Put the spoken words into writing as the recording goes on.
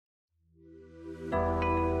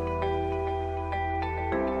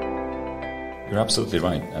You're absolutely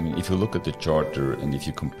right. I mean, if you look at the Charter and if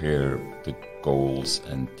you compare the goals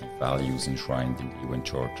and the values enshrined in the UN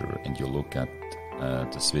Charter and you look at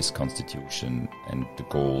the Swiss Constitution and the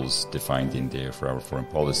goals defined in there for our foreign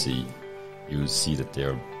policy, you see that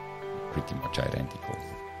they're pretty much identical.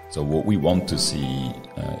 So what we want to see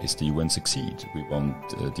is the UN succeed. We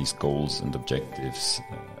want these goals and objectives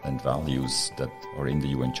and values that are in the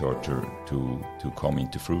UN Charter to come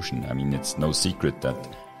into fruition. I mean, it's no secret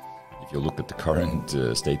that if you look at the current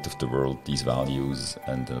state of the world, these values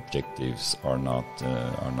and objectives are not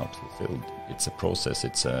fulfilled. It's a process.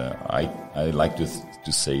 I like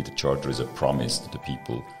to say the Charter is a promise to the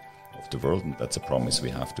people of the world, and that's a promise we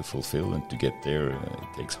have to fulfill. And to get there,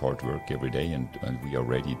 it takes hard work every day, and we are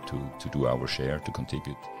ready to do our share to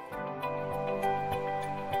contribute.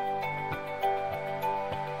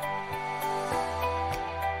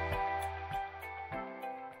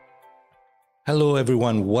 Hello,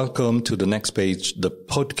 everyone. Welcome to The Next Page, the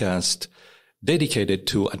podcast dedicated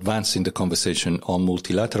to advancing the conversation on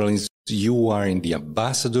multilateralism. You are in the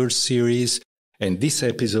Ambassador series, and this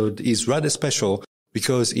episode is rather special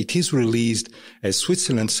because it is released as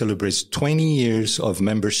Switzerland celebrates 20 years of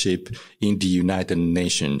membership in the United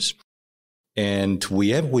Nations. And we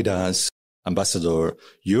have with us Ambassador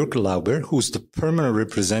Jürg Lauber, who's the permanent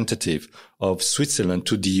representative of Switzerland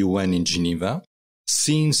to the UN in Geneva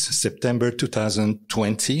since September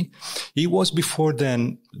 2020. He was before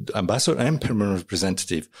then ambassador and permanent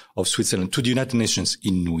representative of Switzerland to the United Nations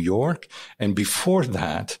in New York. And before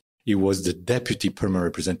that, he was the deputy permanent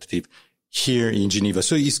representative here in Geneva.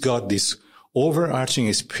 So he's got this overarching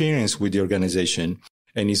experience with the organization,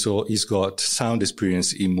 and he's got sound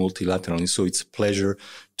experience in multilateralism. So it's a pleasure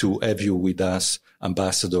to have you with us,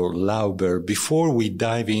 Ambassador Lauber. Before we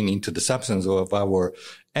dive into the substance of our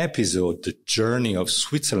episode, the journey of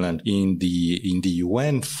Switzerland in the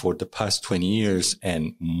UN for the past 20 years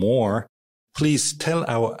and more, please tell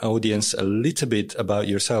our audience a little bit about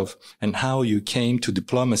yourself and how you came to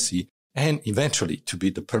diplomacy and eventually to be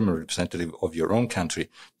the permanent representative of your own country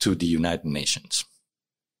to the United Nations.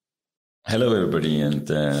 Hello, everybody, and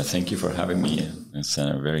thank you for having me. It's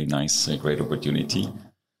a very nice, great opportunity.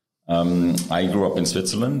 I grew up in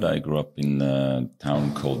Switzerland. I grew up in a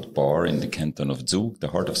town called Bar in the canton of Zug, the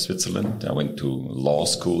heart of Switzerland. I went to law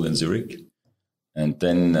school in Zurich. And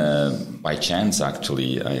then by chance,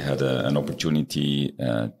 actually, I had an opportunity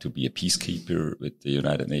to be a peacekeeper with the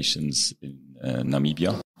United Nations in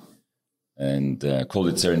Namibia. And called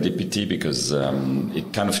it serendipity because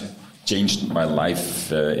it kind of changed my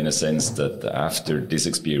life in a sense that after this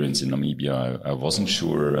experience in Namibia, I wasn't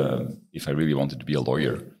sure if I really wanted to be a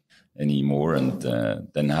lawyer anymore, and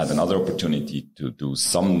then had another opportunity to do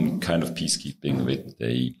some kind of peacekeeping with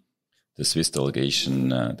the Swiss delegation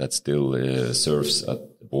that still serves at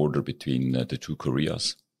the border between the two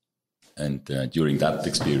Koreas. And during that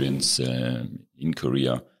experience in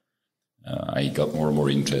Korea, I got more and more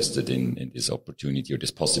interested in this opportunity or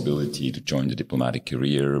this possibility to join the diplomatic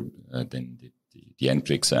career, then the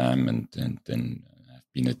entry exam, and then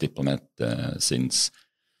I've been a diplomat since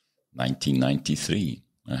 1993.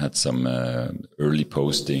 I had some early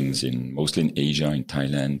postings mostly in Asia, in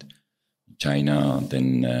Thailand, China.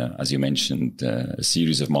 Then, as you mentioned, a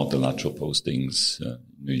series of multilateral postings in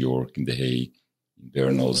New York, in The Hague, in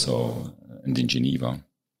Bern also, and in Geneva.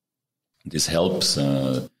 This helps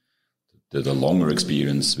the longer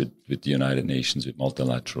experience with the United Nations, with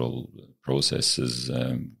multilateral processes.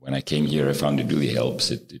 When I came here, I found it really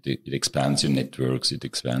helps. It expands your networks. It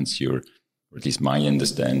expands your, or at least my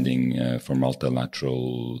understanding for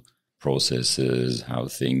multilateral processes, how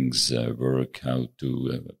things work, how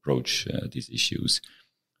to approach these issues.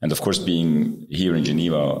 And of course, being here in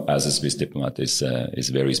Geneva as a Swiss diplomat is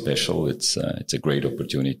very special. It's a great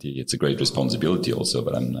opportunity. It's a great responsibility also,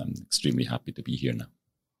 but I'm extremely happy to be here now.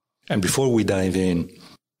 And before we dive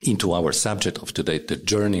into our subject of today, the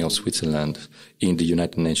journey of Switzerland in the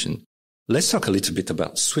United Nations, let's talk a little bit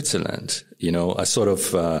about Switzerland. You know, a sort of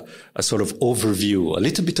overview, a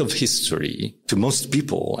little bit of history. To most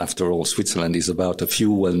people, after all, Switzerland is about a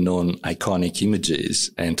few well-known iconic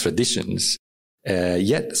images and traditions.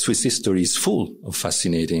 Yet Swiss history is full of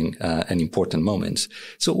fascinating and important moments.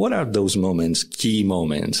 So what are those moments, key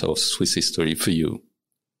moments of Swiss history for you?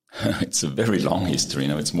 It's a very long history. You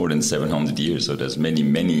know, it's more than 700 years. So there's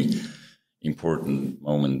many important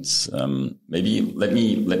moments. Maybe let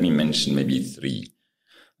me mention maybe three.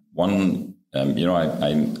 One, I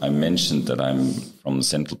mentioned that I'm from the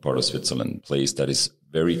central part of Switzerland, place that is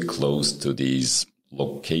very close to these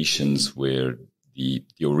locations where the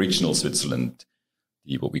original Switzerland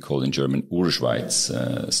what we call in German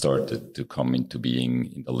Urschweiz started to come into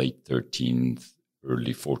being in the late 13th,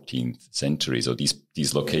 early 14th century. So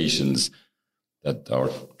these locations that are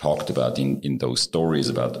talked about in those stories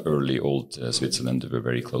about early old Switzerland were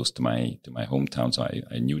very close to my hometown. So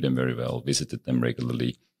I knew them very well, visited them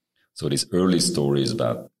regularly. So these early stories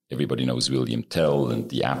about everybody knows William Tell and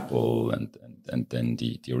the apple and then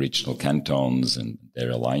the original cantons and their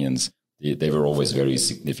alliance. They were always very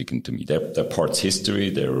significant to me. They're parts history.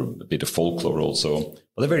 They're a bit of folklore also,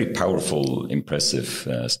 but they're very powerful, impressive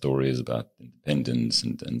stories about independence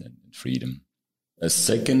and freedom. A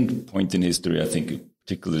second point in history, I think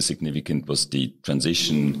particularly significant, was the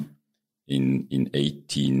transition in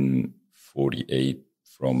 1848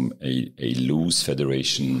 from a loose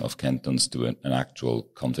federation of cantons to an actual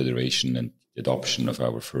confederation and the adoption of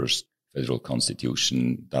our first federal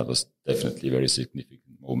constitution. That was definitely a very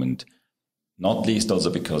significant moment. Not least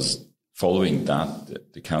also because following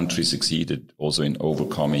that, the country succeeded also in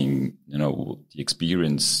overcoming, the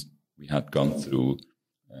experience we had gone through,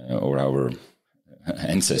 or our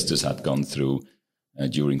ancestors had gone through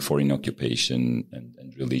during foreign occupation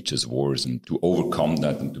and religious wars, and to overcome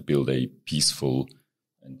that and to build a peaceful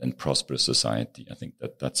and prosperous society. I think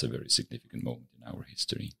that's a very significant moment in our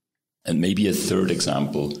history. And maybe a third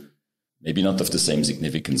example, maybe not of the same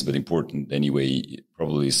significance, but important anyway,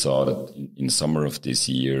 probably saw that in summer of this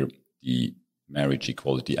year, the Marriage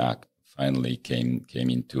Equality Act finally came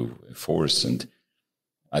into force. And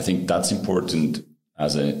I think that's important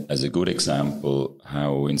as a good example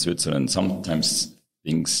how in Switzerland sometimes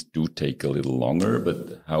things do take a little longer,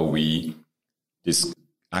 but how this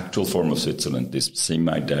actual form of Switzerland, this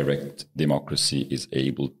semi-direct democracy, is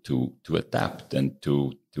able to adapt and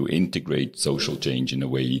to integrate social change in a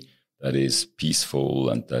way that is peaceful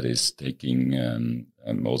and that is taking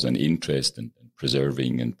also an interest in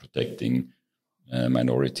preserving and protecting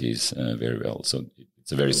minorities very well. So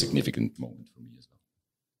it's a very significant moment for me as well.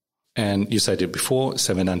 And you said it before,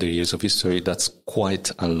 700 years of history, that's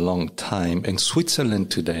quite a long time. And Switzerland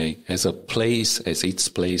today has its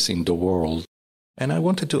place in the world. And I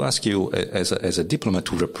wanted to ask you, as a diplomat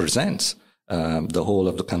who represents the whole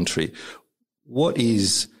of the country, what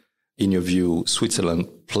is, in your view, Switzerland's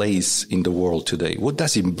place in the world today? What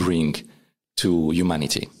does it bring to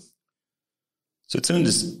humanity? Switzerland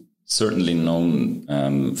is certainly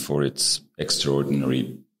known for its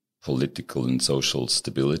extraordinary political and social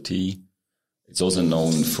stability. It's also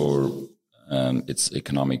known for its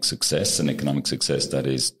economic success, and economic success that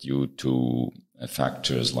is due to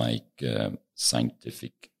factors like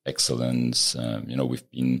scientific excellence.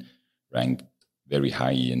 We've been ranked very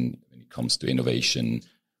high when it comes to innovation.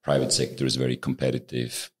 Private sector is very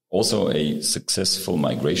competitive. Also a successful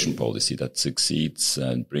migration policy that succeeds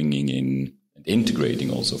bringing in and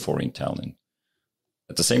integrating also foreign talent.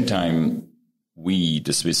 At the same time, we,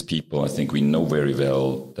 the Swiss people, I think we know very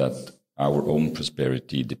well that our own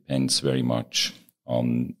prosperity depends very much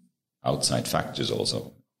on outside factors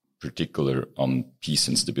also, particular on peace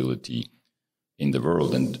and stability in the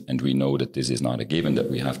world. And we know that this is not a given, that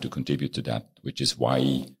we have to contribute to that, which is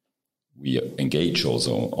why we engage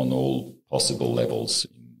also on all possible levels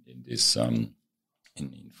in this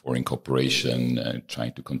in foreign cooperation,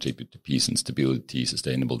 trying to contribute to peace and stability,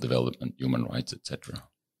 sustainable development, human rights, etc.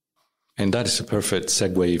 And that is a perfect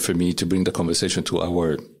segue for me to bring the conversation to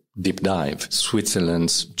our deep dive,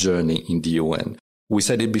 Switzerland's journey in the UN. We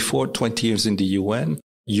said it before, 20 years in the UN.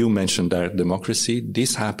 You mentioned direct democracy.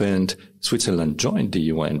 This happened. Switzerland joined the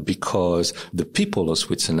UN because the people of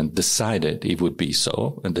Switzerland decided it would be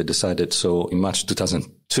so, and they decided so in March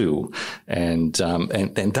 2002. And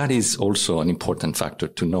that is also an important factor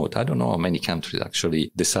to note. I don't know how many countries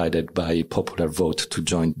actually decided by popular vote to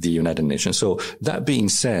join the United Nations. So that being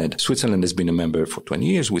said, Switzerland has been a member for 20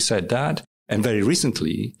 years. We said that. And very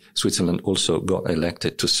recently, Switzerland also got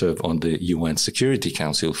elected to serve on the UN Security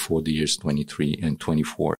Council for the years 23 and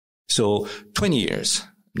 24. So 20 years,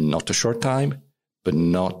 not a short time, but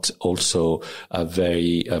not also a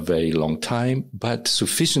very long time, but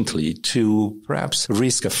sufficiently to perhaps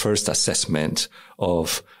risk a first assessment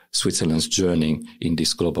of Switzerland's journey in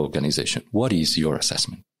this global organization. What is your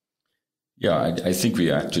assessment? Yeah, I think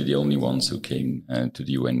we are actually the only ones who came to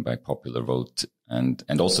the UN by popular vote. And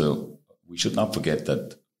also, we should not forget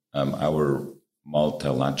that our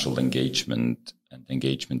multilateral engagement and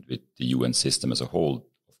engagement with the UN system as a whole,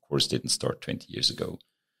 of course, didn't start 20 years ago.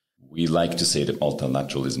 We like to say that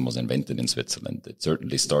multilateralism was invented in Switzerland. It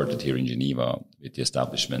certainly started here in Geneva with the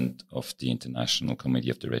establishment of the International Committee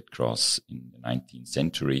of the Red Cross in the 19th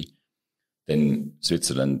century. Then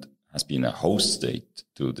Switzerland has been a host state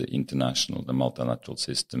to the multilateral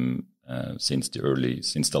system since the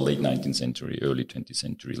late 19th century, early 20th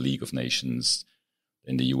century, League of Nations,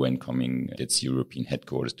 then the UN coming, its European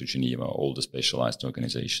headquarters to Geneva, all the specialized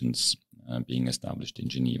organizations being established in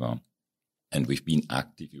Geneva. And we've been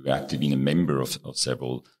active. We were active, been a member of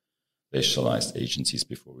several specialized agencies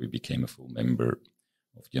before we became a full member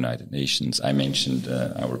of the United Nations. I mentioned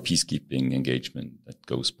our peacekeeping engagement that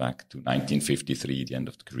goes back to 1953, the end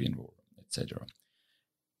of the Korean War, etc.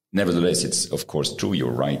 Nevertheless, it's of course true,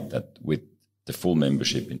 you're right, that with the full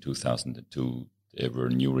membership in 2002, there were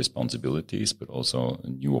new responsibilities, but also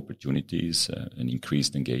new opportunities, and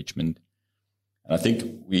increased engagement. And I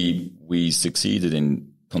think we succeeded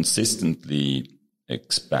in consistently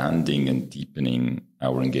expanding and deepening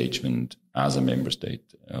our engagement as a member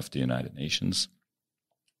state of the United Nations.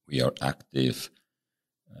 We are active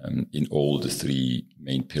in all the three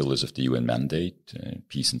main pillars of the UN mandate,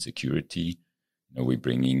 peace and security. We're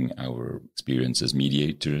bringing our experience as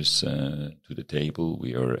mediators to the table.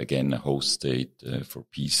 We are, again, a host state for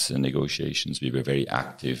peace negotiations. We were very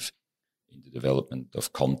active in the development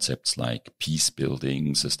of concepts like peace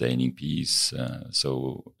building, sustaining peace.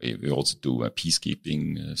 So we also do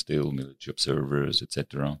peacekeeping, still military observers,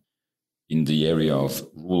 etc. In the area of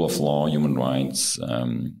rule of law, human rights,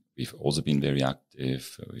 we've also been very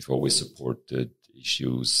active. We've always supported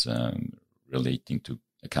issues relating to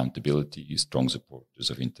accountability, strong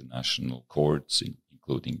supporters of international courts,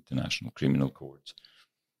 including International Criminal Court.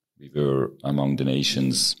 We were among the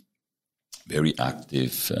nations very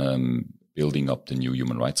active, building up the new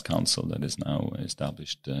Human Rights Council that is now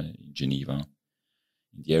established in Geneva.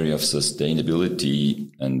 In the area of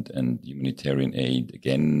sustainability and humanitarian aid,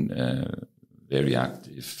 again, very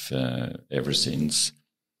active ever since,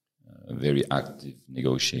 very active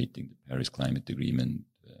negotiating the Paris Climate Agreement,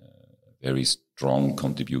 very strong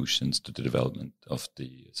contributions to the development of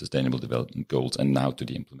the Sustainable Development Goals and now to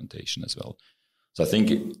the implementation as well. So I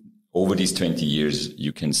think over these 20 years,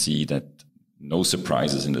 you can see that no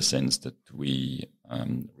surprises in the sense that we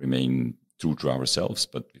remain true to ourselves,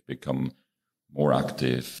 but we've become more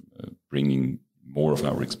active, bringing more of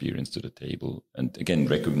our experience to the table. And again,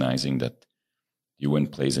 recognizing that the UN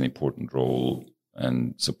plays an important role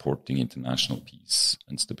in supporting international peace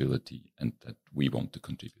and stability, and that we want to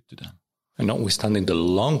contribute to that. And notwithstanding the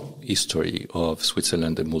long history of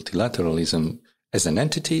Switzerland and multilateralism as an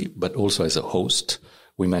entity, but also as a host,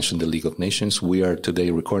 we mentioned the League of Nations. We are today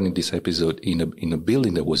recording this episode in a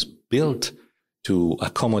building that was built to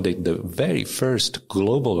accommodate the very first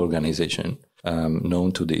global organization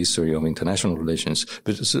known to the history of international relations.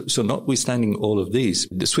 But so notwithstanding all of this,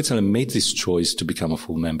 Switzerland made this choice to become a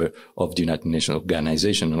full member of the United Nations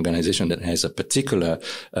organization, an organization that has a particular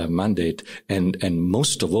mandate, and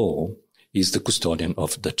most of all, is the custodian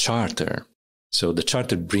of the Charter. So the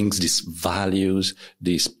Charter brings these values,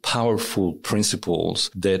 these powerful principles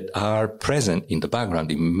that are present in the background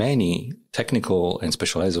in many technical and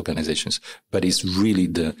specialized organizations, but it's really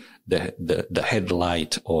the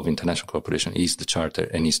headlight of international cooperation is the Charter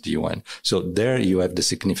and is the UN. So there you have the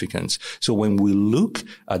significance. So when we look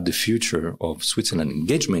at the future of Switzerland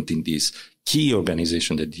engagement in this key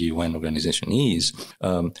organization that the UN organization is,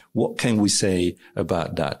 what can we say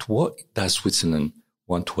about that? What does Switzerland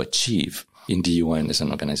want to achieve in the UN as an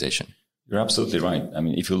organization? You're absolutely right. I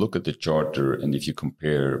mean, if you look at the Charter and if you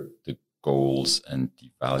compare the goals and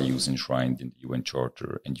the values enshrined in the UN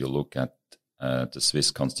Charter, and you look at the Swiss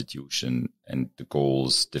Constitution and the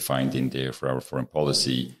goals defined in there for our foreign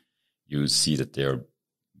policy, you see that they're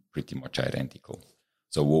pretty much identical.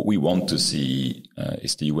 So what we want to see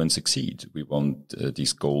is the UN succeed. We want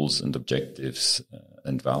these goals and objectives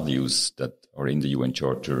and values that are in the UN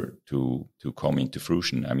Charter to come into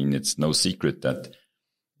fruition. I mean, it's no secret that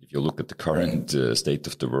if you look at the current state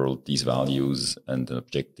of the world, these values and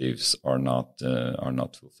objectives are not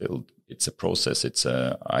fulfilled. It's a process.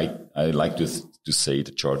 I like to say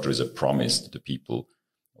the Charter is a promise to the people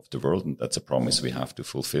of the world, and that's a promise we have to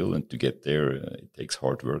fulfill. And to get there, it takes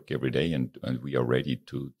hard work every day, and we are ready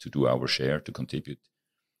to do our share to contribute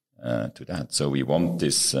to that. So we want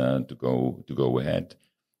this to go ahead.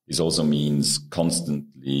 This also means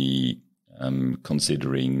constantly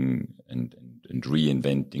considering and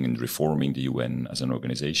reinventing and reforming the UN as an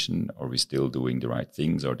organization. Are we still doing the right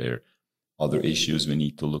things? Are there other issues we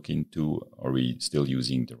need to look into? Are we still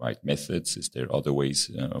using the right methods? Is there other ways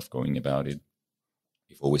of going about it?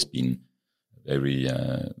 We've always been very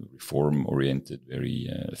reform-oriented, very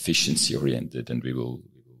efficiency-oriented, and we will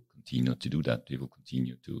continue to do that. We will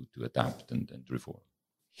continue to adapt and reform.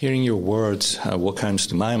 Hearing your words, what comes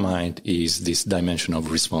to my mind is this dimension of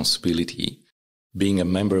responsibility. Being a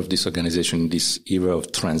member of this organization in this era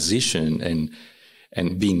of transition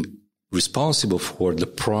and being responsible for the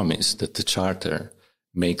promise that the Charter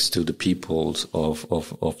makes to the peoples of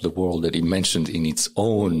the world that it mentioned in its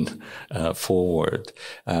own foreword,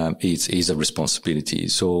 is a responsibility.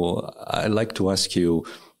 So I'd like to ask you,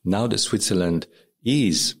 now that Switzerland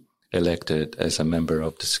is elected as a member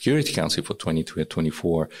of the Security Council for 22 and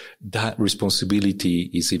 24, that responsibility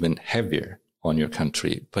is even heavier on your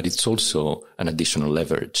country, but it's also an additional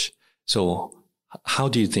leverage. So how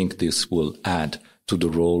do you think this will add to the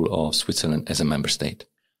role of Switzerland as a member state?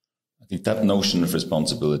 I think that notion of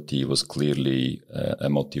responsibility was clearly a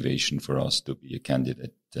motivation for us to be a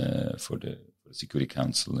candidate for the Security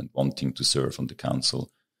Council and wanting to serve on the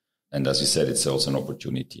Council. And as you said, it's also an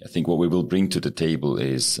opportunity. I think what we will bring to the table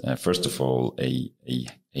is, first of all,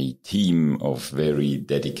 a team of very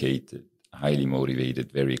dedicated, highly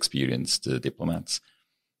motivated, very experienced diplomats,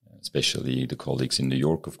 especially the colleagues in New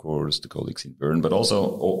York, of course, the colleagues in Bern, but also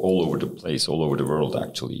all over the place, all over the world,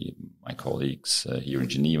 actually. My colleagues here in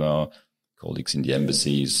Geneva, colleagues in the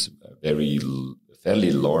embassies, a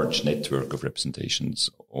fairly large network of representations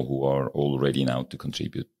who are all ready now to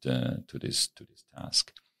contribute to this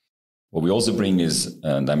task. What we also bring is,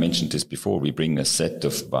 and I mentioned this before, we bring a set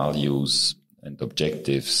of values and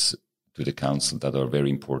objectives to the Council that are very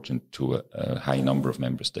important to a high number of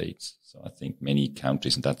member states. So I think many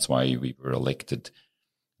countries, and that's why we were elected,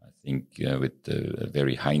 I think, with a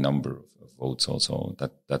very high number of votes also,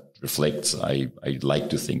 that reflects, I'd like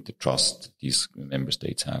to think, the trust these member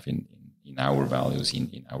states have in our values,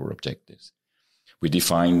 in our objectives. We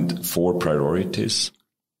defined 4 priorities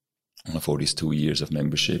for these 2 years of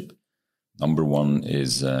membership. Number 1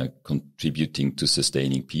 is contributing to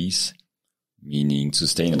sustaining peace, meaning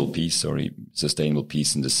sustainable peace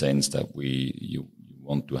in the sense that you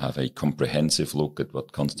want to have a comprehensive look at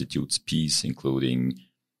what constitutes peace, including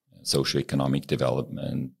socioeconomic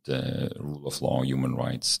development, rule of law, human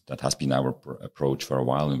rights. That has been our approach for a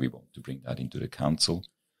while, and we want to bring that into the Council.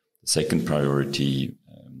 The second priority,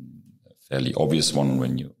 a fairly obvious one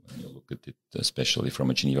when you look at it, especially from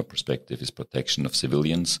a Geneva perspective, is protection of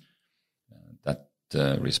civilians. That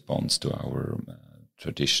responds to our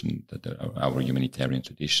tradition, our humanitarian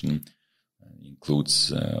tradition,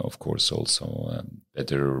 includes, of course, also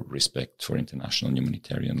better respect for international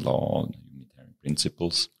humanitarian law and humanitarian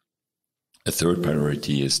principles. A third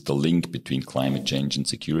priority is the link between climate change and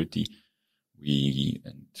security. We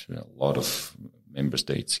and a lot of member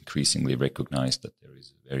states increasingly recognize that there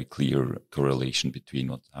is a very clear correlation between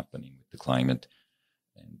what's happening with the climate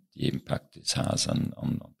and the impact it has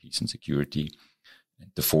on peace and security.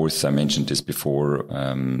 The fourth, I mentioned this before,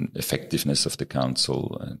 effectiveness of the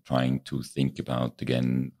Council, trying to think about,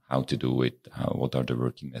 again, how to do it, what are the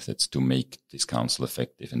working methods to make this Council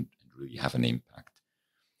effective and really have an impact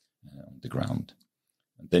on the ground.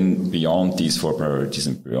 And then beyond these 4 priorities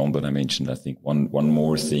and beyond what I mentioned, I think one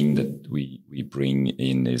more thing that we bring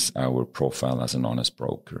in is our profile as an honest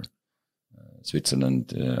broker.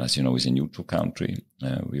 Switzerland, as you know, is a neutral country.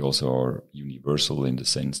 We also are universal in the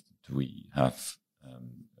sense that we have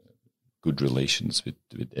good relations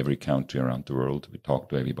with every country around the world. We talk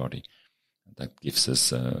to everybody. That gives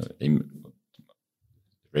us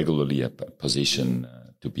regularly a position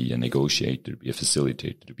to be a negotiator, to be a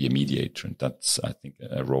facilitator, to be a mediator. And that's, I think,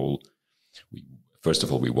 a role. First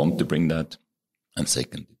of all, we want to bring that. And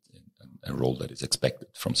second, a role that is expected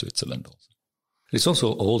from Switzerland also. It's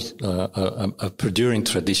also a perduring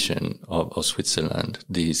tradition of Switzerland.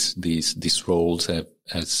 These roles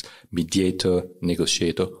as mediator,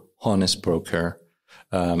 negotiator, honest broker,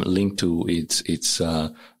 linked to its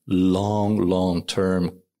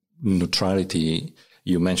long-term neutrality.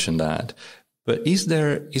 You mentioned that. But is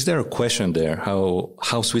there a question there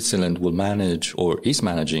how Switzerland will manage or is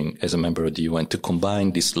managing as a member of the UN to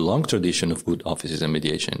combine this long tradition of good offices and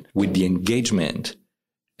mediation with the engagement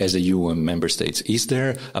as a UN member state? Is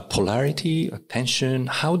there a polarity, a tension?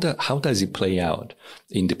 How does it play out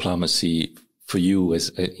in diplomacy for you as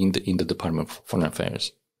in the Department of Foreign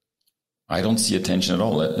Affairs? I don't see a tension at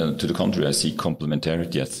all. To the contrary, I see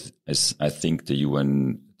complementarity. As I think the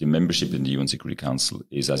membership in the UN Security Council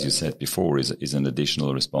is, as you said before, is an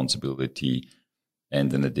additional responsibility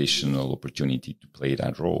and an additional opportunity to play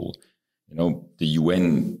that role. You know, the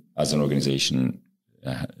UN as an organization,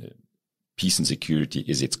 peace and security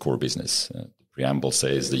is its core business. The preamble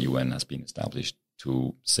says the UN has been established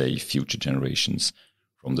to save future generations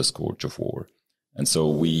from the scourge of war. And so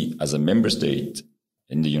we, as a member state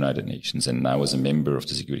in the United Nations, and now as a member of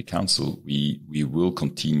the Security Council, we will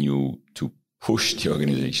continue to push the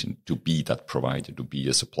organization to be that provider, to be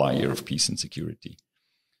a supplier of peace and security.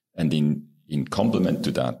 And in complement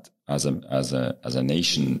to that, as a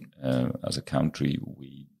nation, as a country,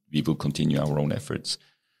 we we will continue our own efforts,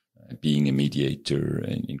 being a mediator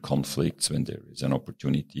in conflicts when there is an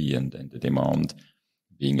opportunity and the demand,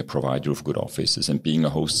 being a provider of good offices, and being a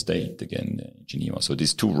host state, again, in Geneva. So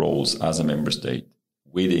these two roles as a member state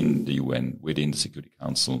within the UN, within the Security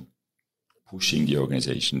Council, pushing the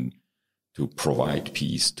organization to provide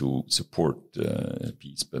peace, to support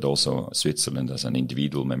peace, but also Switzerland as an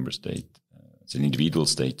individual member state, as an individual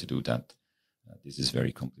state to do that. This is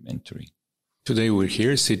very complementary. Today we're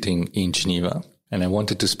here sitting in Geneva, and I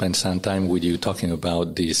wanted to spend some time with you talking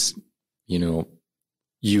about this,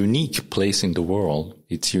 unique place in the world.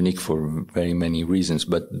 It's unique for very many reasons,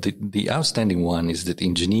 but the outstanding one is that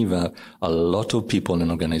in Geneva, a lot of people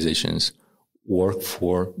and organizations work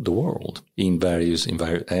for the world in various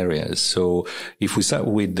areas. So if we start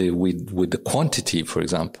with the quantity, for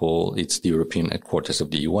example, it's the European headquarters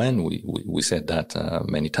of the UN. We said that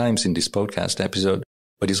many times in this podcast episode,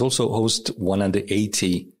 but it's also host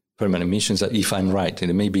 180 permanent missions, if I'm right.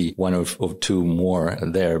 There may be one or two more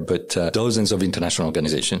there, but dozens of international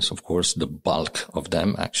organizations, of course, the bulk of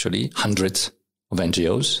them actually, hundreds of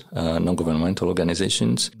NGOs, non-governmental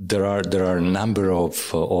organizations. There are a number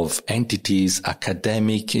of entities,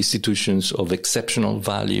 academic institutions of exceptional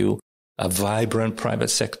value, a vibrant private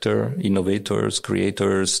sector, innovators,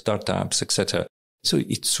 creators, startups, etc. So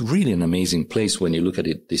it's really an amazing place when you look at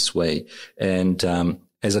it this way. And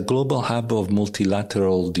as a global hub of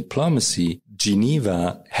multilateral diplomacy,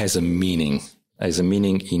 Geneva has a meaning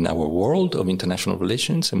in our world of international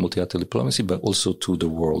relations and multilateral diplomacy, but also to the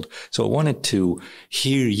world. So I wanted to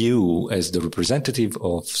hear you as the representative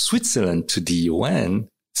of Switzerland to the UN,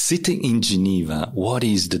 sitting in Geneva. What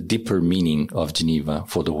is the deeper meaning of Geneva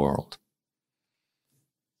for the world?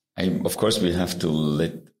 Of course, we have to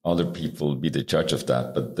let other people be the judge of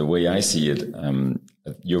that. But the way I see it,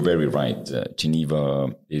 you're very right.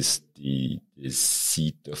 Geneva is the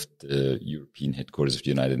seat of the European headquarters of the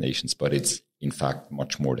United Nations, but it's in fact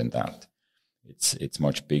much more than that. It's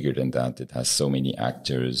much bigger than that. It has so many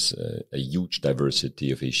actors. A huge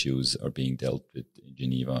diversity of issues are being dealt with in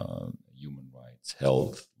Geneva: human rights,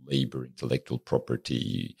 health, labor, intellectual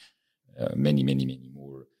property, many, many, many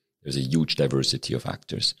more. There's a huge diversity of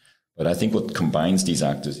actors. But I think what combines these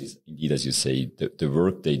actors is, indeed, as you say, the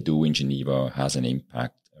work they do in Geneva has an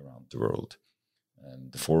impact around the world.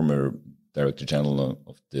 And the former Director General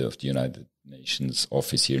of the United Nations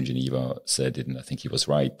office here in Geneva said it, and I think he was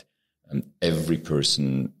right. And every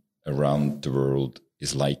person around the world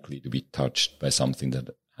is likely to be touched by something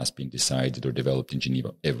that has been decided or developed in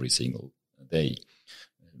Geneva every single day.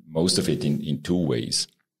 Most of it in two ways.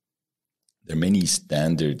 There are many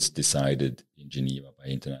standards decided in Geneva by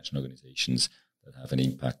international organizations that have an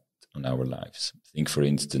impact on our lives. Think, for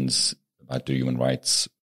instance, about the human rights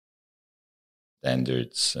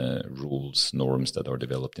standards, rules, norms that are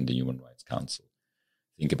developed in the Human Rights Council.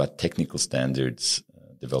 Think about technical standards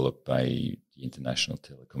developed by the International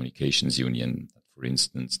Telecommunications Union that, for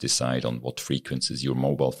instance, decide on what frequencies your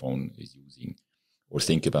mobile phone is using. Or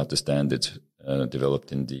think about the standards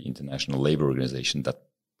developed in the International Labour Organization that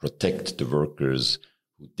protect the workers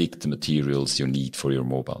who dig the materials you need for your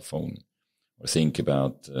mobile phone. Or think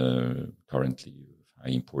about currently of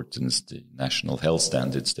high importance the national health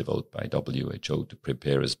standards developed by WHO to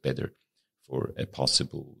prepare us better for a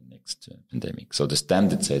possible next pandemic. So the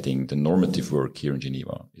standard setting, the normative work here in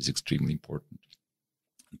Geneva is extremely important.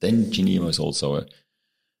 Then Geneva is also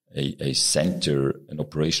a center, an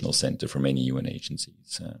operational center for many UN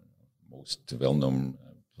agencies. Most well-known,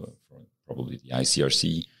 probably the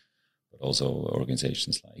ICRC, but also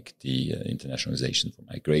organizations like the International Organization for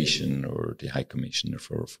Migration or the High Commissioner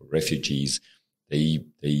for Refugees. They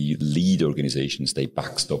lead organizations, they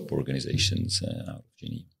backstop organizations out of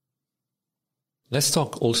Geneva. Let's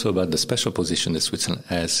talk also about the special position that Switzerland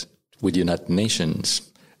has with the United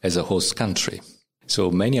Nations as a host country.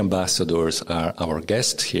 So many ambassadors are our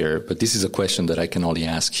guests here, but this is a question that I can only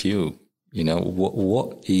ask you. You know,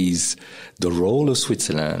 what is the role of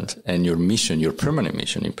Switzerland and your mission, your permanent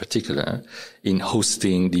mission in particular, in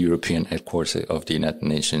hosting the European headquarters of the United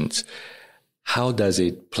Nations? How does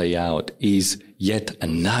it play out? Is yet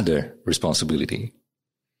another responsibility?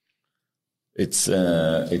 It's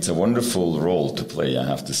a wonderful role to play, I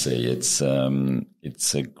have to say. It's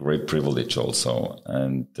a great privilege also.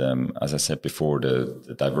 And as I said before,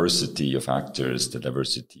 the diversity of actors, the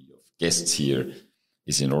diversity of guests here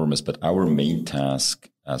is enormous. But our main task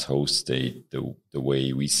as host state, the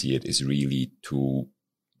way we see it, is really to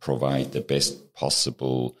provide the best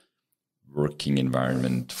possible working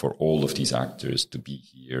environment for all of these actors to be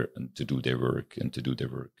here and to do their work, and to do their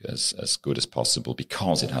work as good as possible,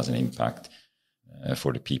 because it has an impact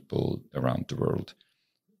for the people around the world.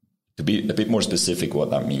 To be a bit more specific what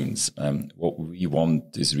that means, what we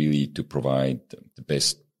want is really to provide the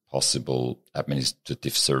best possible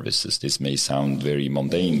administrative services. This may sound very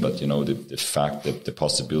mundane, but the fact that the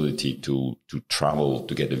possibility to travel,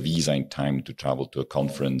 to get a visa in time to travel to a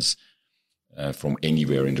conference from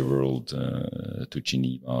anywhere in the world to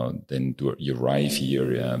Geneva, then you arrive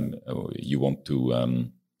here, you want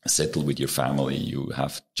to settle with your family, you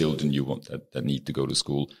have children you want that need to go to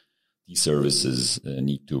school. These services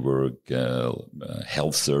need to work,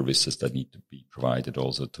 health services that need to be provided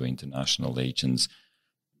also to international agents.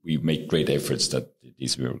 We make great efforts that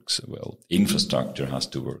this works well. Infrastructure has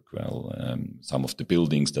to work well. Some of the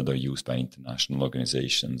buildings that are used by international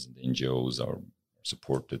organizations and NGOs are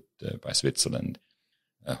supported by Switzerland.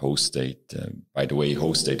 Host state, by the way,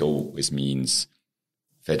 host state always means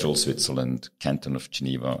Federal Switzerland, Canton of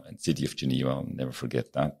Geneva, and City of Geneva. Never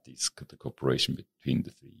forget that. The cooperation between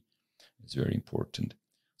the three is very important.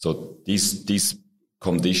 So these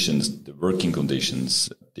conditions, the working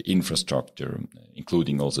conditions, the infrastructure,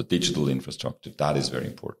 including also digital infrastructure, that is very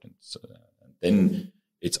important. So, and then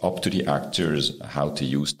it's up to the actors how to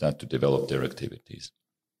use that to develop their activities.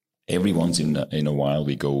 Every once in a while,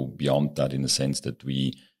 we go beyond that in the sense that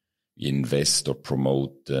we invest or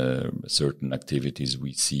promote certain activities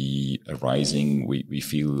we see arising, we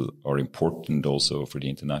feel are important also for the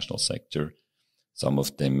international sector. Some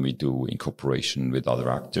of them we do in cooperation with other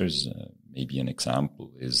actors. Maybe an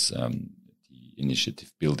example is the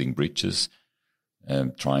initiative Building Bridges,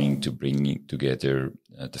 trying to bring together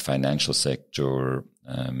the financial sector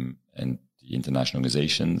and the international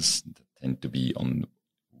organizations that tend to be on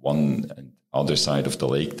one and other side of the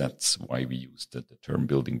lake. That's why we use the term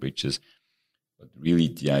Building Bridges. But really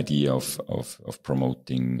the idea of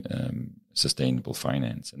promoting sustainable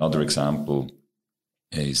finance. Another example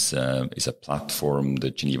is a platform,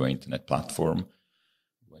 the Geneva Internet Platform.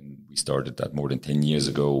 When we started that more than 10 years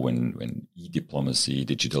ago, when e-diplomacy,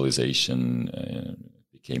 digitalization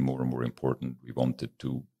became more and more important, we wanted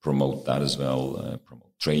to promote that as well,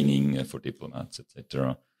 promote training for diplomats,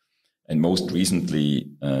 etc. And most recently,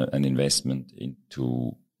 an investment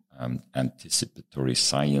into anticipatory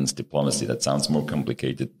science diplomacy. That sounds more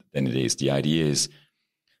complicated than it is. The idea is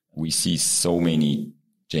we see so many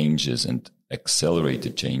changes and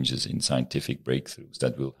accelerated changes in scientific breakthroughs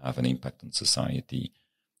that will have an impact on society.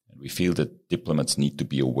 And we feel that diplomats need to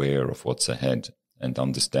be aware of what's ahead and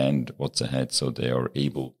understand what's ahead so they are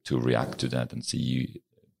able to react to that and see,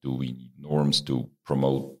 do we need norms to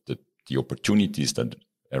promote the opportunities that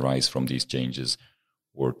arise from these changes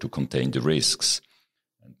or to contain the risks.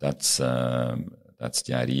 And that's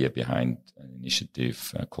the idea behind an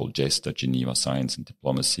initiative called GESTA, Geneva Science and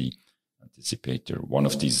Diplomacy Anticipator. One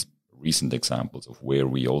of these recent examples of where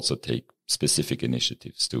we also take specific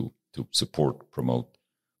initiatives to support, promote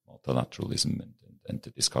multilateralism and the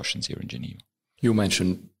discussions here in Geneva. You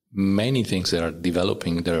mentioned many things that are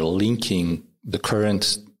developing, that are linking the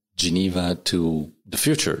current Geneva to the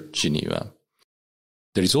future Geneva.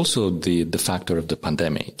 There is also the factor of the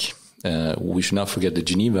pandemic. We should not forget that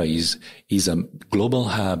Geneva is a global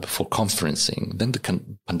hub for conferencing. Then the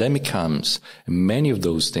pandemic comes, and many of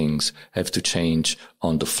those things have to change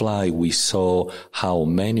on the fly. We saw how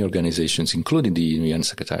many organizations, including the UN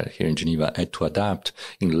Secretariat here in Geneva, had to adapt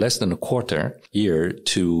in less than a quarter year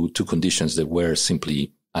to conditions that were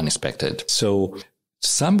simply unexpected. So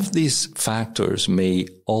some of these factors may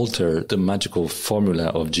alter the magical formula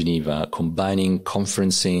of Geneva, combining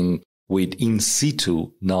conferencing with in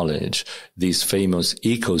situ knowledge, this famous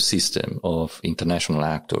ecosystem of international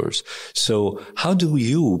actors. So how do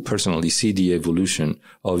you personally see the evolution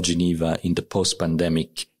of Geneva in the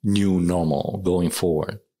post-pandemic new normal going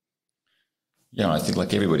forward? Yeah, I think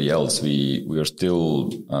like everybody else, we are still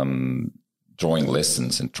drawing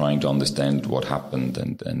lessons and trying to understand what happened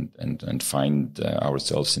and find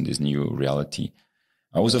ourselves in this new reality.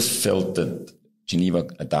 I also felt that Geneva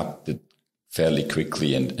adapted fairly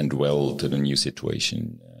quickly and well to the new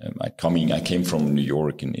situation. I came from New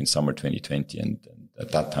York in summer 2020, and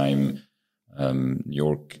at that time, New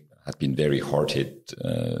York had been very hard hit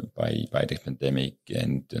by the pandemic,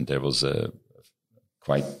 and there was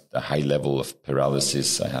quite a high level of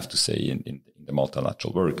paralysis, I have to say, in the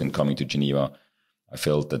multilateral work. And coming to Geneva, I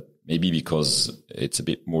felt that maybe because it's a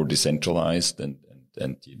bit more decentralized and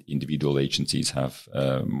individual agencies have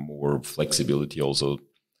more flexibility also,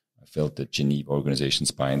 I felt that Geneva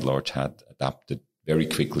organizations by and large had adapted very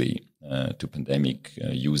quickly to pandemic,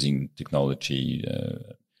 using technology,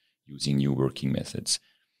 using new working methods.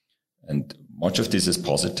 And much of this is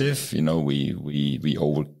positive. You know, we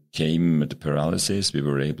overcame the paralysis. We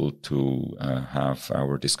were able to have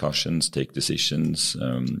our discussions, take decisions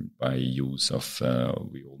by use of,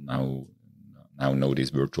 we all now know these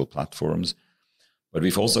virtual platforms. But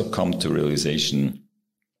we've also come to realization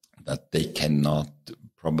that they cannot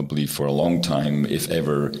probably for a long time, if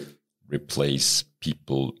ever, replace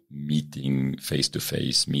people meeting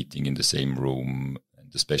face-to-face, meeting in the same room,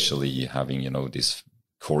 and especially having, these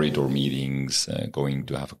corridor meetings, going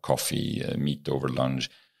to have a coffee, meet over lunch,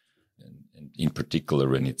 and in particular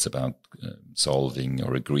when it's about solving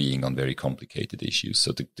or agreeing on very complicated issues.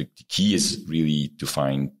 So the key is really to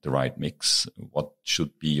find the right mix, what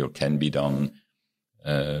should be or can be done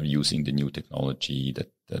using the new technology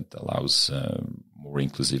that allows more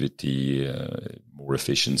inclusivity, more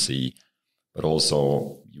efficiency, but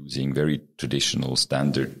also using very traditional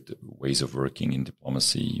standard ways of working in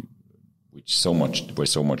diplomacy, where so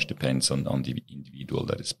much depends on the individual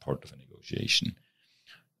that is part of a negotiation.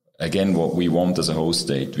 Again, what we want as a host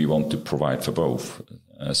state, we want to provide for both.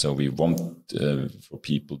 So we want for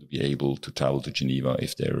people to be able to travel to Geneva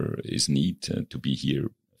if there is need to be here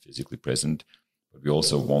physically present. But we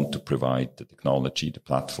also want to provide the technology, the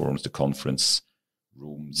platforms, the conference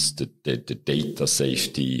rooms, the data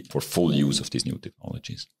safety for full use of these new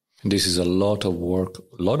technologies. This is a lot of work.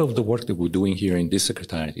 A lot of the work that we're doing here in this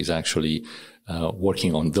secretariat is actually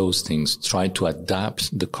working on those things, try to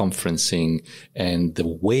adapt the conferencing and the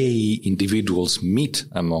way individuals meet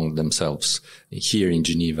among themselves here in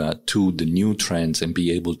Geneva to the new trends and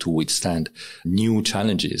be able to withstand new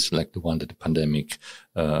challenges like the one that the pandemic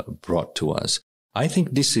brought to us. I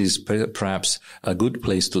think this is perhaps a good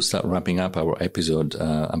place to start wrapping up our episode,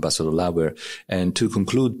 Ambassador Lauber. And to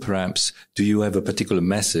conclude, perhaps, do you have a particular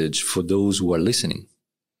message for those who are listening?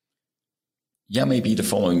 Yeah, maybe the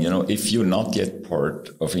following. If you're not yet part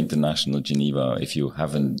of International Geneva, if you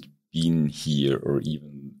haven't been here or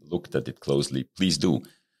even looked at it closely, please do.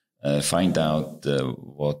 Find out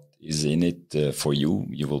what is in it for you.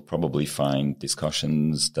 You will probably find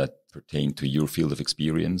discussions that pertain to your field of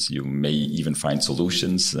experience. You may even find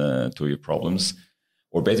solutions to your problems,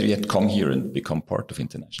 or better yet, come here and become part of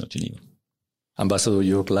International Geneva. Ambassador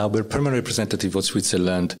Jürg Lauber, Permanent Representative of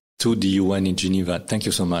Switzerland to the UN in Geneva, thank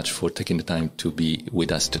you so much for taking the time to be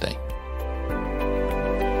with us today.